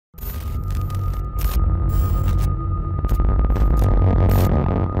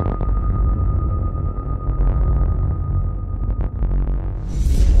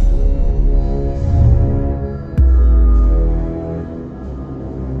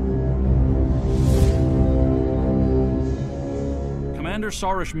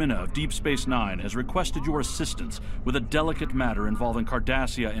Sarish Minna of Deep Space Nine has requested your assistance with a delicate matter involving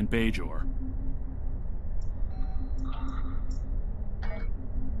Cardassia and Bajor.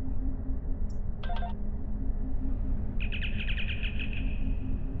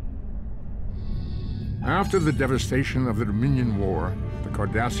 After the devastation of the Dominion War, the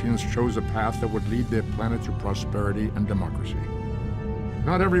Cardassians chose a path that would lead their planet to prosperity and democracy.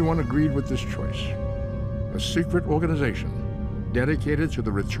 Not everyone agreed with this choice. A secret organization dedicated to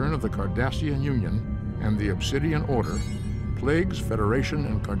the return of the Cardassian Union and the Obsidian Order plagues Federation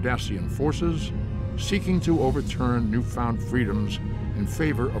and Cardassian forces, seeking to overturn newfound freedoms in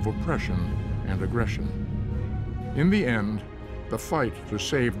favor of oppression and aggression. In the end, the fight to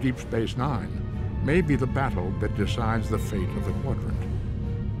save Deep Space Nine may be the battle that decides the fate of the quadrant.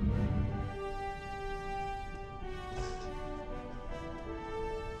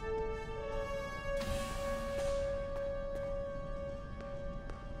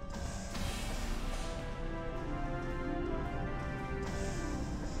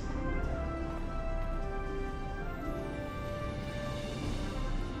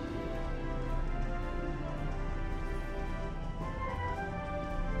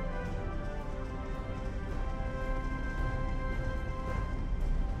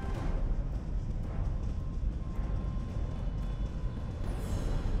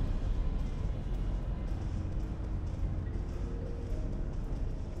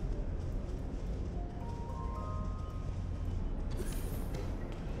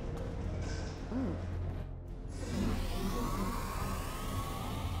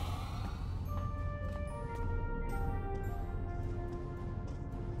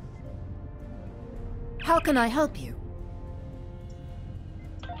 How can I help you?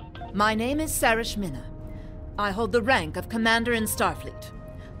 My name is Sarish Minna. I hold the rank of Commander in Starfleet.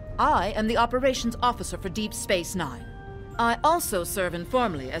 I am the Operations Officer for Deep Space Nine. I also serve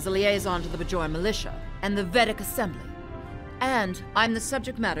informally as a liaison to the Bajoran Militia and the Vedic Assembly. And I'm the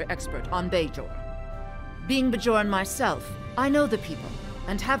subject matter expert on Bajor. Being Bajoran myself, I know the people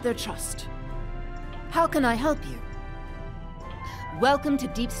and have their trust. How can I help you? Welcome to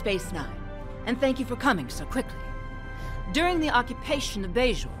Deep Space Nine. And thank you for coming so quickly. During the occupation of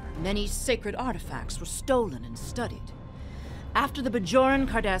Bajor, many sacred artifacts were stolen and studied. After the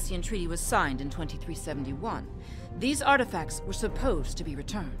Bajoran-Cardassian Treaty was signed in 2371, these artifacts were supposed to be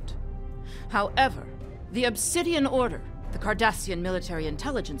returned. However, the Obsidian Order, the Cardassian military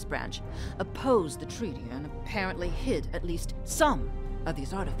intelligence branch, opposed the treaty and apparently hid at least some of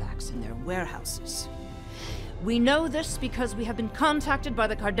these artifacts in their warehouses. We know this because we have been contacted by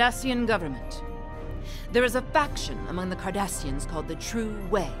the Cardassian government. There is a faction among the Cardassians called the True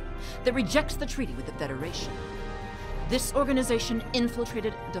Way that rejects the treaty with the Federation. This organization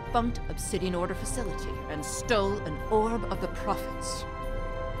infiltrated a defunct Obsidian Order facility and stole an orb of the Prophets.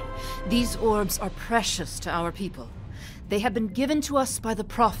 These orbs are precious to our people. They have been given to us by the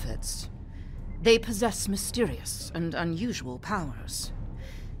Prophets. They possess mysterious and unusual powers.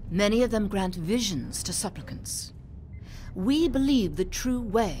 Many of them grant visions to supplicants. We believe the True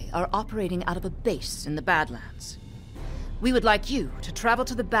Way are operating out of a base in the Badlands. We would like you to travel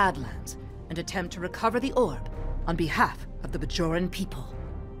to the Badlands and attempt to recover the orb on behalf of the Bajoran people.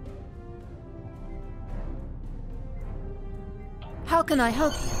 How can I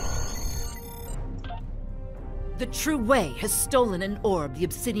help you? The True Way has stolen an orb the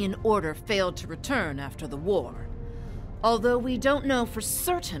Obsidian Order failed to return after the war. Although we don't know for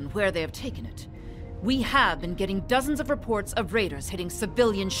certain where they have taken it, we have been getting dozens of reports of raiders hitting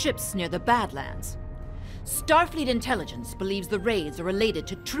civilian ships near the Badlands. Starfleet intelligence believes the raids are related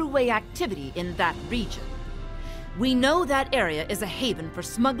to True Way activity in that region. We know that area is a haven for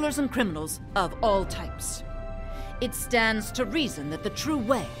smugglers and criminals of all types. It stands to reason that the True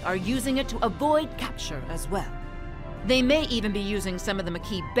Way are using it to avoid capture as well. They may even be using some of the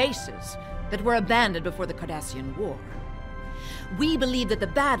Maquis bases that were abandoned before the Cardassian War. We believe that the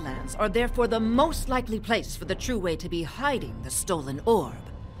Badlands are therefore the most likely place for the True Way to be hiding the stolen orb.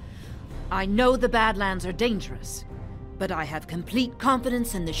 I know the Badlands are dangerous, but I have complete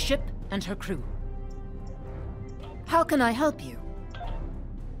confidence in the ship and her crew. How can I help you?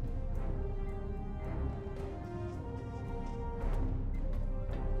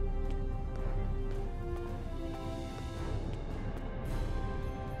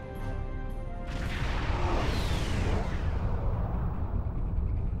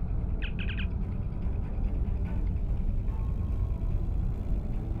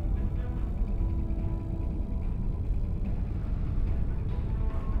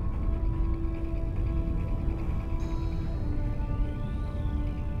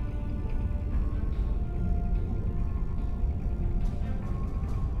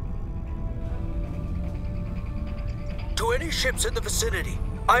 any ships in the vicinity.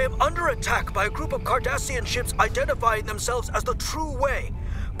 I am under attack by a group of Cardassian ships identifying themselves as the True Way.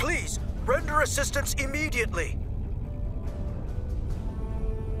 Please, render assistance immediately.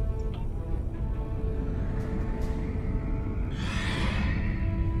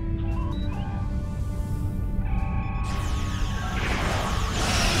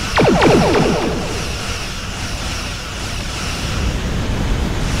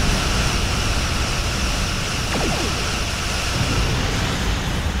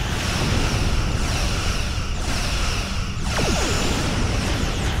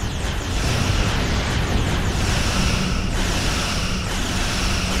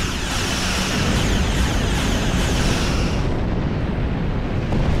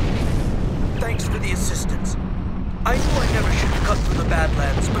 Thanks for the assistance. I knew I never should have cut through the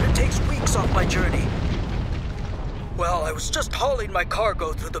Badlands, but it takes weeks off my journey. Well, I was just hauling my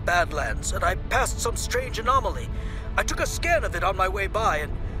cargo through the Badlands, and I passed some strange anomaly. I took a scan of it on my way by,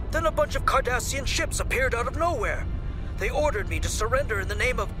 and then a bunch of Cardassian ships appeared out of nowhere. They ordered me to surrender in the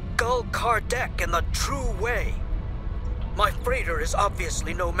name of Gul Kardec and the True Way. My freighter is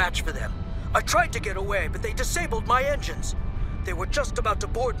obviously no match for them. I tried to get away, but they disabled my engines. They were just about to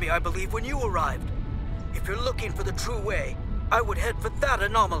board me, I believe, when you arrived. If you're looking for the True Way, I would head for that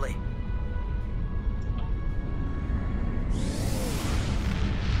anomaly.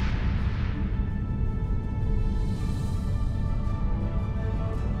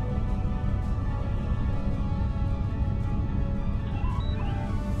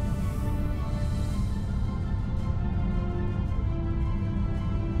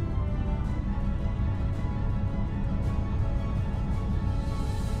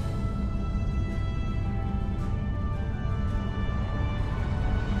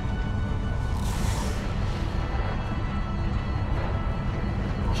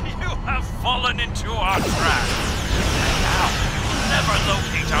 Fallen into our trap. And now you will never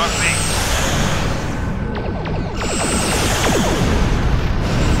locate our base.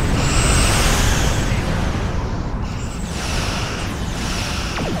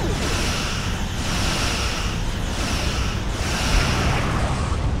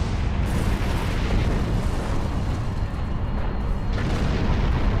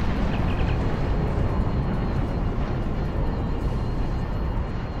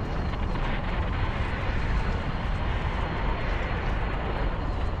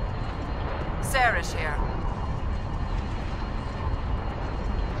 Sarah's here.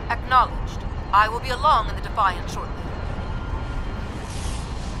 Acknowledged. I will be along in the Defiant shortly.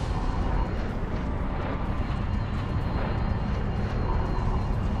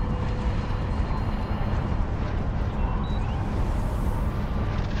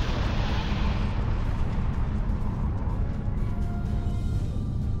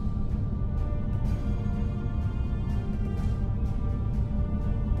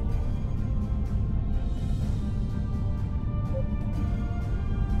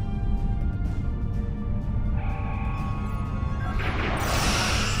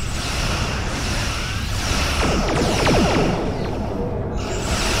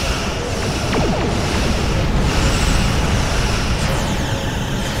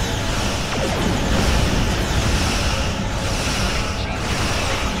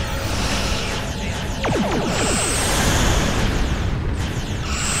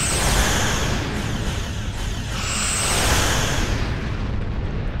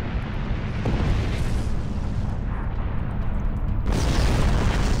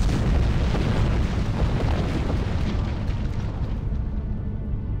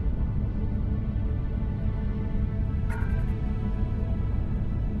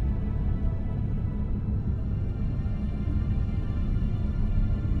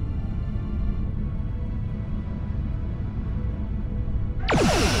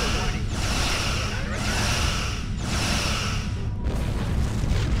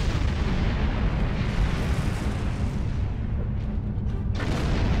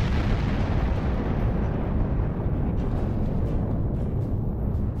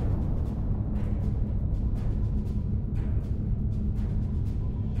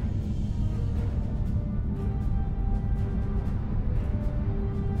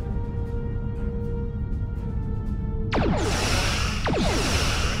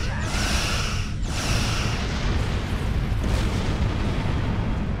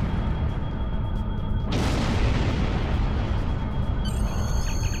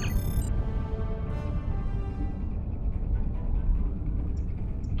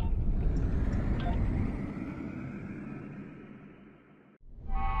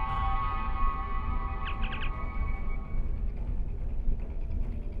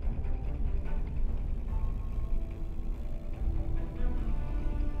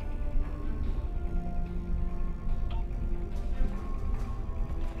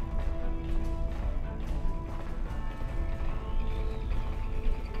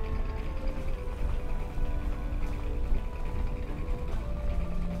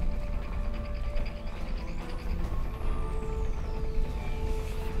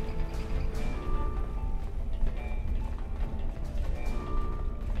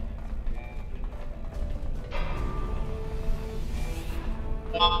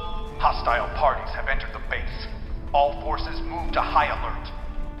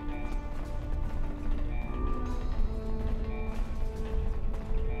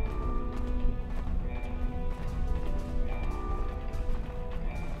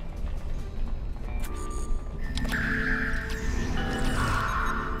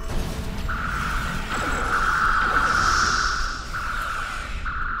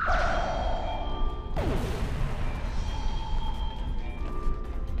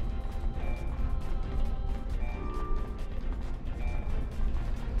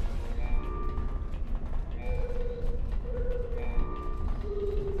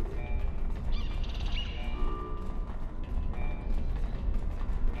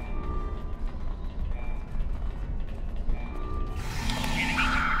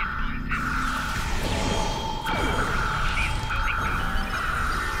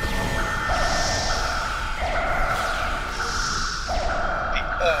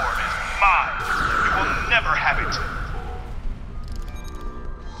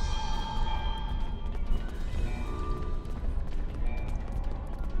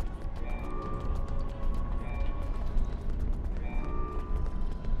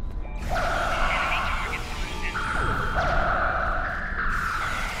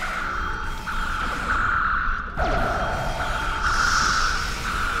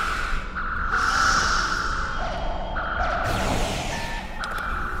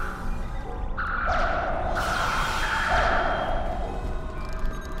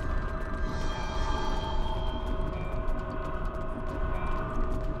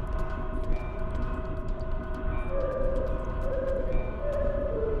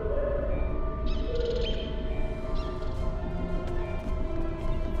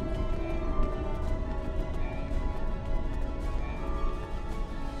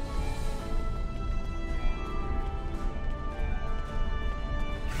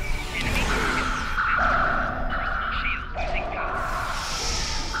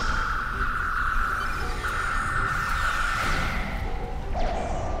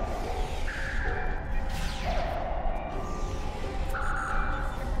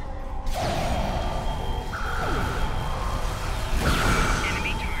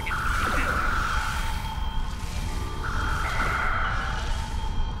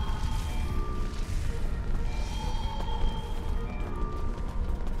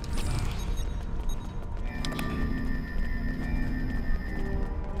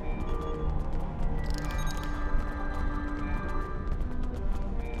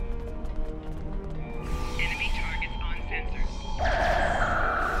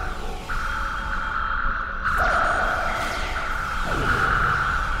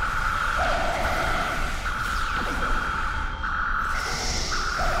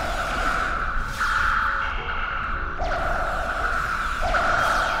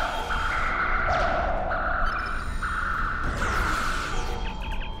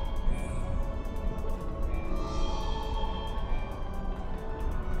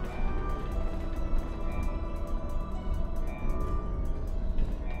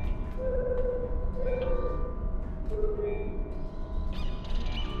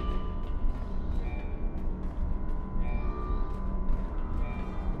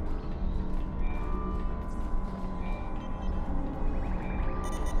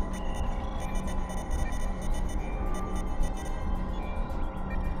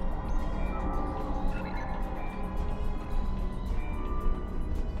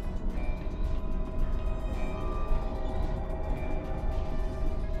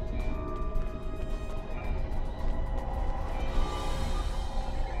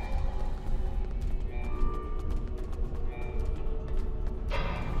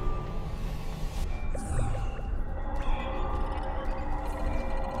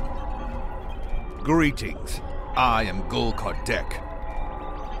 Greetings. I am Gul Kardec.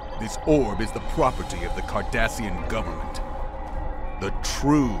 This orb is the property of the Cardassian government. The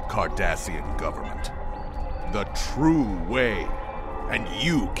true Cardassian government. The true way. And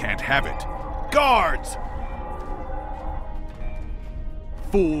you can't have it. Guards!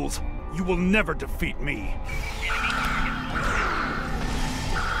 Fools, you will never defeat me.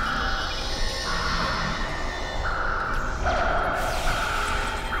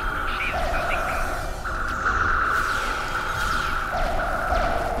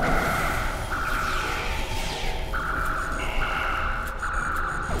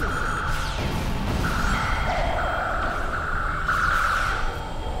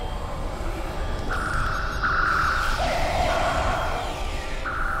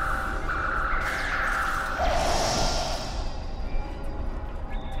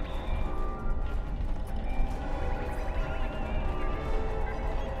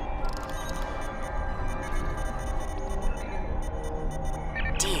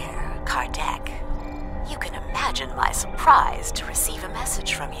 My surprise to receive a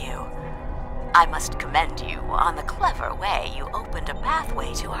message from you. I must commend you on the clever way you opened a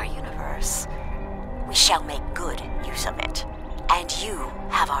pathway to our universe. We shall make good use of it, and you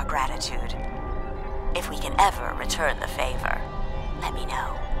have our gratitude. If we can ever return the favor, let me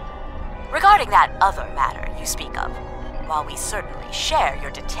know. Regarding that other matter you speak of, while we certainly share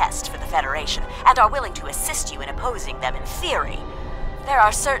your detest for the Federation and are willing to assist you in opposing them in theory, there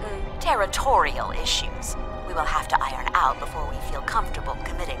are certain territorial issues we will have to iron out before we feel comfortable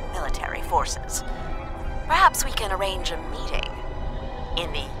committing military forces. Perhaps we can arrange a meeting in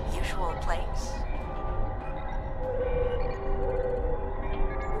the usual place.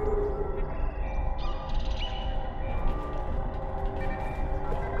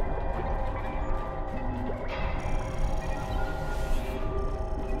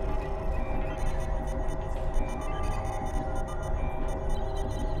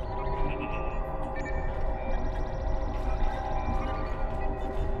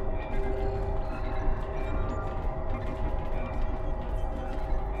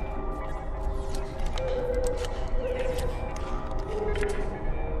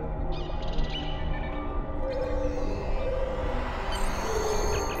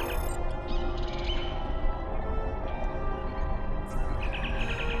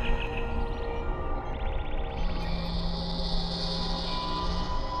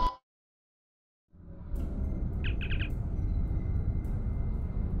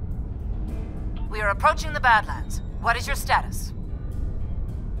 We are approaching the Badlands. What is your status?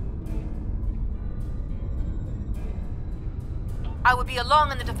 I will be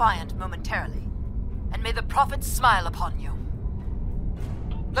along in the Defiant momentarily, and may the Prophet smile upon you.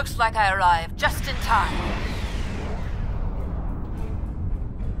 Looks like I arrived just in time.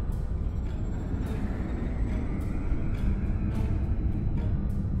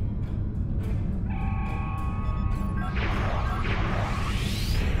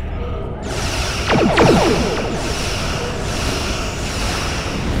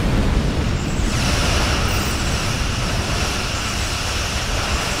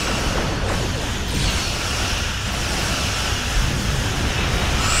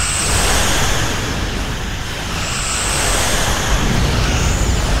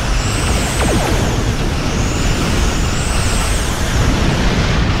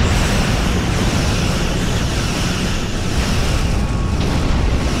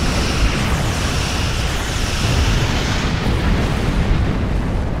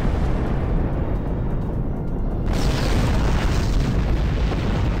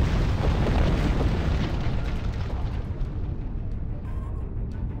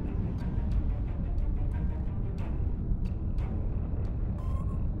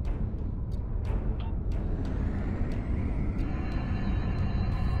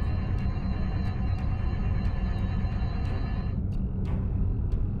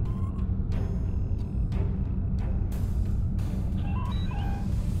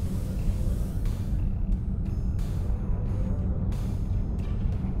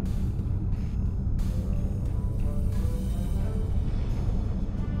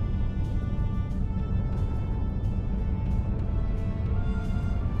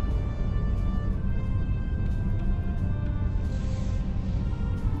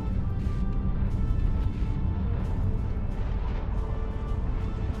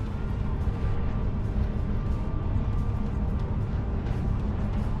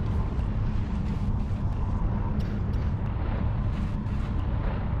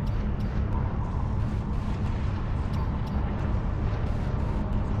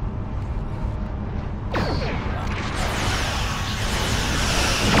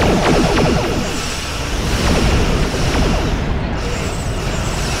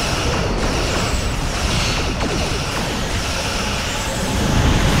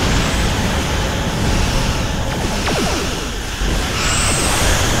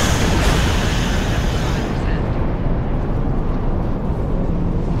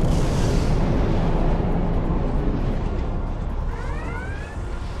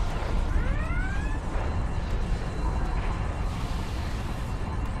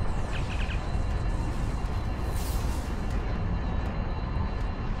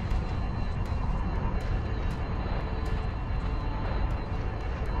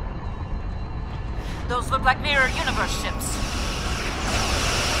 Those look like mirror universe ships.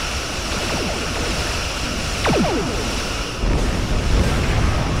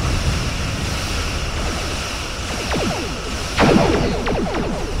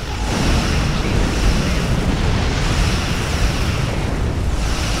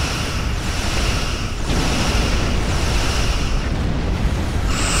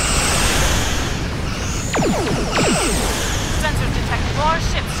 Sensors detect more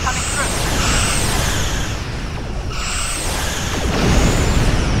ships coming through.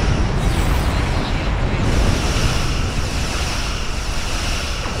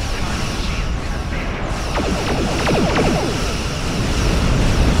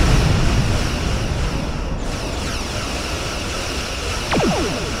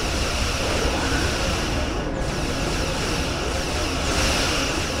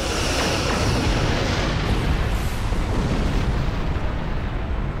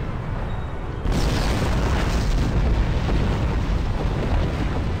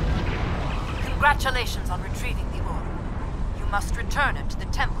 Congratulations on retrieving the orb. You must return it to the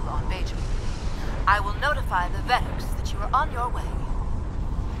temple on Bajor. I will notify the Vedics that you are on your way.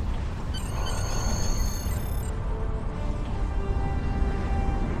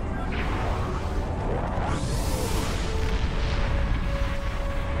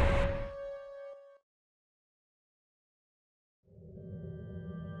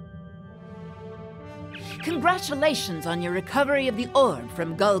 Congratulations on your recovery of the orb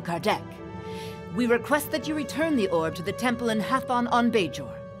from Gul Kardec. We request that you return the orb to the temple in Hathon on Bajor.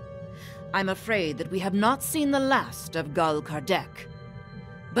 I'm afraid that we have not seen the last of Gul Kardec.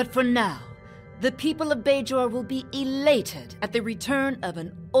 But for now, the people of Bajor will be elated at the return of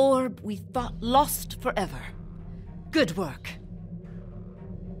an orb we thought lost forever. Good work.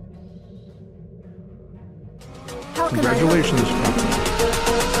 Congratulations, Captain.